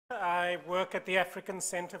I work at the African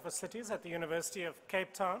Center for Cities at the University of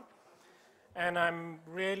Cape Town, and I'm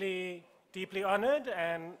really deeply honored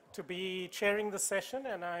to be chairing the session,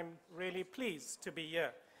 and I'm really pleased to be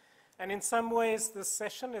here. And in some ways, this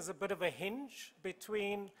session is a bit of a hinge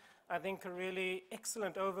between, I think, a really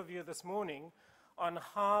excellent overview this morning on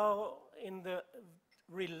how in the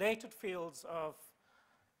related fields of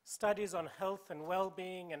studies on health and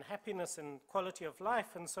well-being and happiness and quality of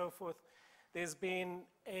life and so forth, there's been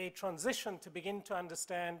a transition to begin to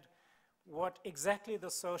understand what exactly the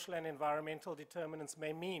social and environmental determinants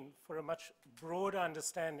may mean for a much broader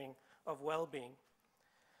understanding of well-being.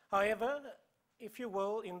 However, if you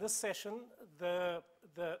will, in this session, the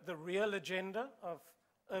real agenda of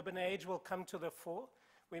urban age will come to the fore.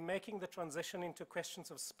 We're making the transition into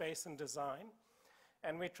questions of space and design,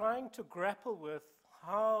 and we're trying to grapple with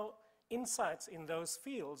how insights in those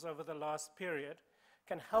fields over the last period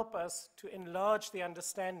can help us to enlarge the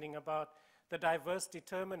understanding about the diverse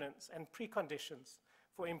determinants and preconditions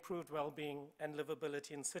for improved well-being and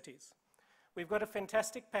livability in cities. We've got a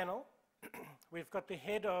fantastic panel. We've got the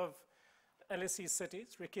head of LSE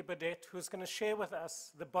Cities, Ricky Burdett, who's going to share with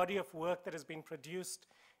us the body of work that has been produced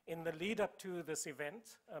in the lead up to this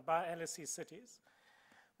event by LSE Cities.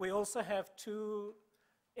 We also have two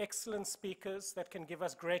excellent speakers that can give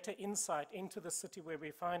us greater insight into the city where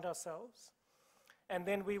we find ourselves. And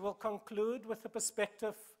then we will conclude with a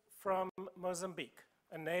perspective from Mozambique,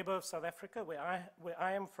 a neighbor of South Africa where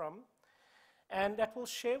I am from. And that will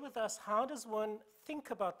share with us how does one think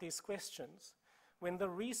about these questions when the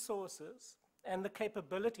resources and the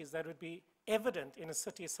capabilities that would be evident in a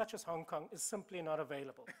city such as Hong Kong is simply not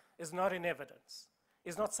available, is not in evidence,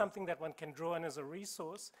 is not something that one can draw on as a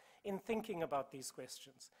resource in thinking about these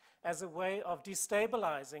questions, as a way of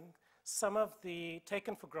destabilizing some of the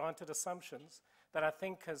taken for granted assumptions that I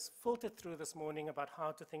think has filtered through this morning about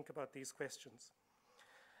how to think about these questions.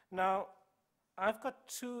 Now, I've got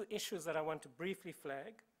two issues that I want to briefly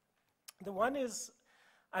flag. The one is,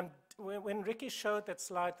 when Ricky showed that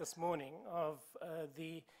slide this morning of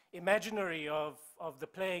the imaginary of the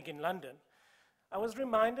plague in London, I was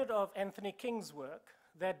reminded of Anthony King's work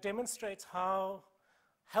that demonstrates how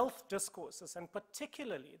health discourses, and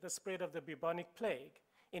particularly the spread of the bubonic plague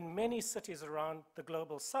in many cities around the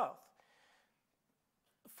global south,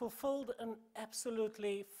 fulfilled an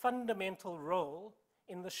absolutely fundamental role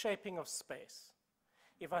in the shaping of space.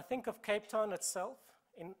 If I think of Cape Town itself,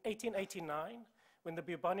 in 1889, when the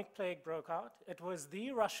bubonic plague broke out, it was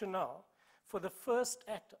the rationale for the first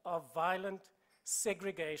act of violent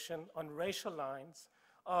segregation on racial lines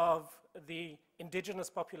of the indigenous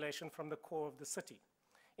population from the core of the city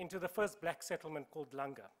into the first black settlement called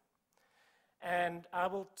Langa. And I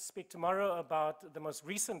will speak tomorrow about the most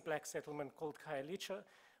recent black settlement called Khayelitsha,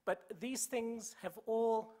 but these things have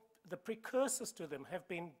all, the precursors to them have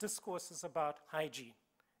been discourses about hygiene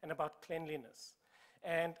and about cleanliness.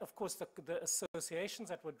 And of course, the associations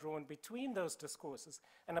that were drawn between those discourses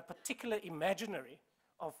and a particular imaginary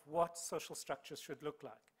of what social structures should look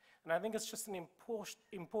like. And I think it's just an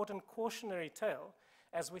important cautionary tale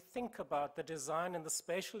as we think about the design and the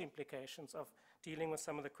spatial implications of dealing with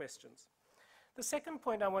some of the questions. The second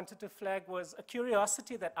point I wanted to flag was a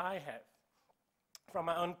curiosity that I have from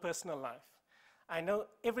my own personal life. I know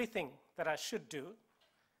everything that I should do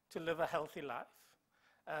to live a healthy life,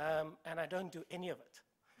 and I don't do any of it.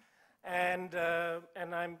 And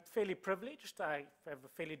I'm fairly privileged. I have a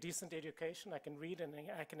fairly decent education. I can read and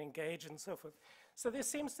I can engage and so forth. So there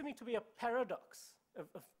seems to me to be a paradox,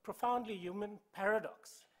 a profoundly human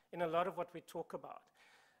paradox in a lot of what we talk about,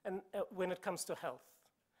 and when it comes to health,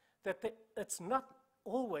 that it's not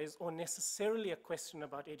always or necessarily a question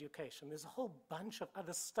about education. There's a whole bunch of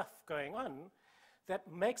other stuff going on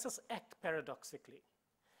that makes us act paradoxically.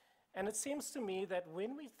 And it seems to me that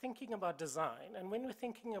when we're thinking about design and when we're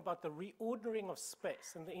thinking about the reordering of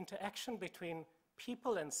space and the interaction between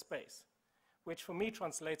people and space, which for me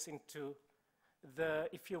translates into the,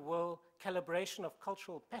 if you will, calibration of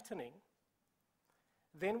cultural patterning,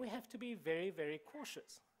 then we have to be very, very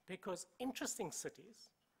cautious, because interesting cities,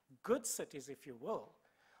 good cities, if you will,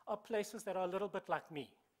 are places that are a little bit like me.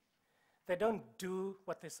 They don't do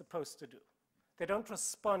what they're supposed to do. They don't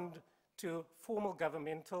respond to formal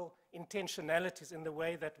governmental intentionalities in the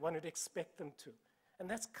way that one would expect them to. And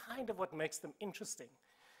that's kind of what makes them interesting.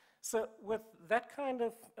 So with that kind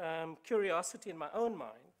of curiosity in my own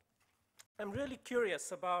mind, I'm really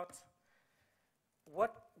curious about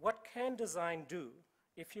what can design do,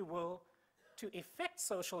 if you will, to effect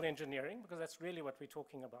social engineering, because that's really what we're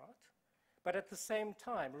talking about, but at the same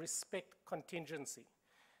time respect contingency.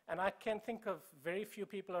 And I can think of very few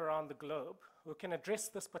people around the globe who can address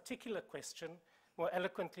this particular question more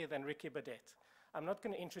eloquently than Ricky Burdett. I'm not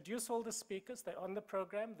going to introduce all the speakers. They're on the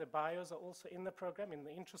program. The bios are also in the program. In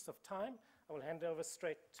the interest of time, I will hand over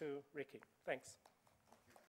straight to Ricky. Thanks.